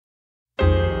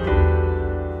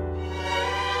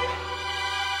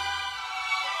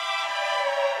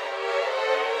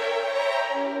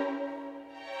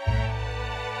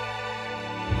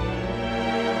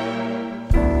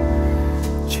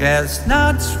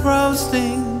Chestnuts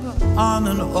roasting on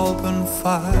an open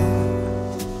fire,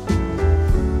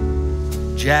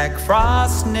 Jack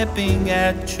Frost nipping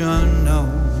at your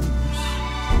nose,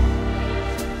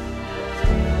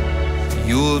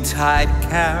 Yuletide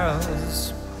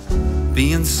carols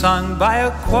being sung by a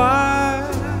choir,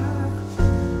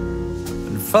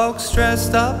 and folks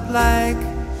dressed up like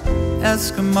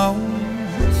Eskimos.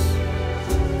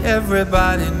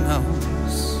 Everybody knows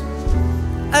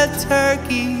a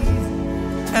turkey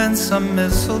and some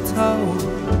mistletoe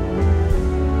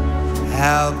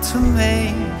help to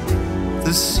make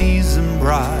the season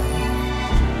bright.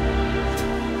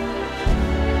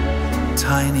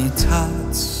 Tiny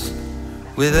tots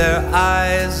with their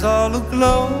eyes all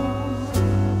aglow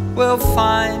will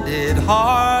find it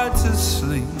hard to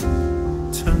sleep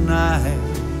tonight.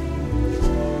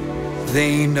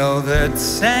 They know that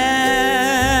Santa's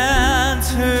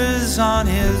on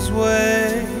his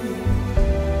way.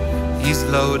 He's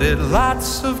loaded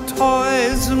lots of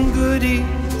toys and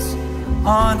goodies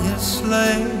on his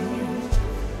sleigh,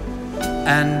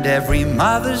 and every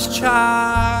mother's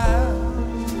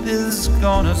child is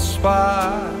gonna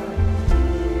spy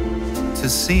to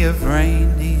see if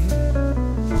reindeer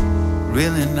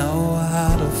really know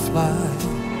how to fly.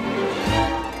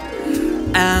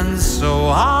 And so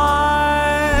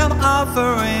I'm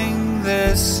offering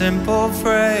this simple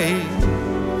phrase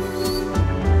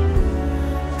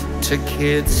to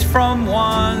kids from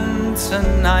 1 to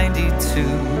 92.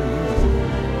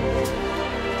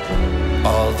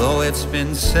 Although it's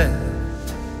been said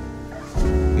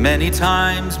many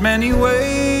times, many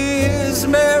ways,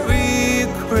 Merry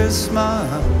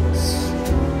Christmas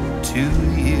to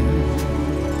you.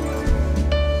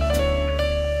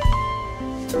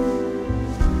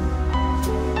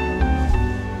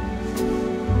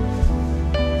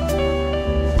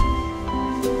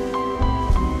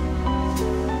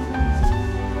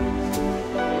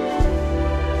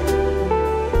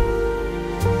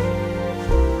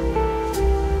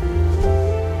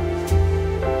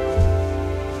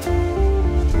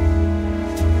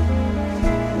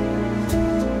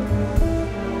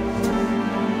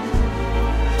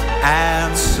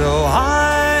 And so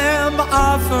I'm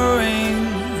offering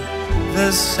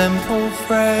this simple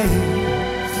phrase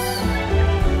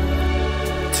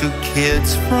to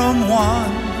kids from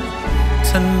 1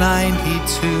 to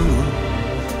 92.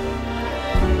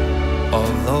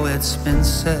 Although it's been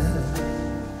said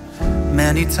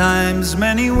many times,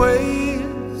 many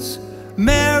ways,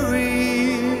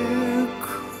 Merry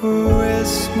Christmas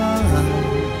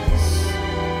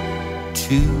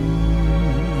to you.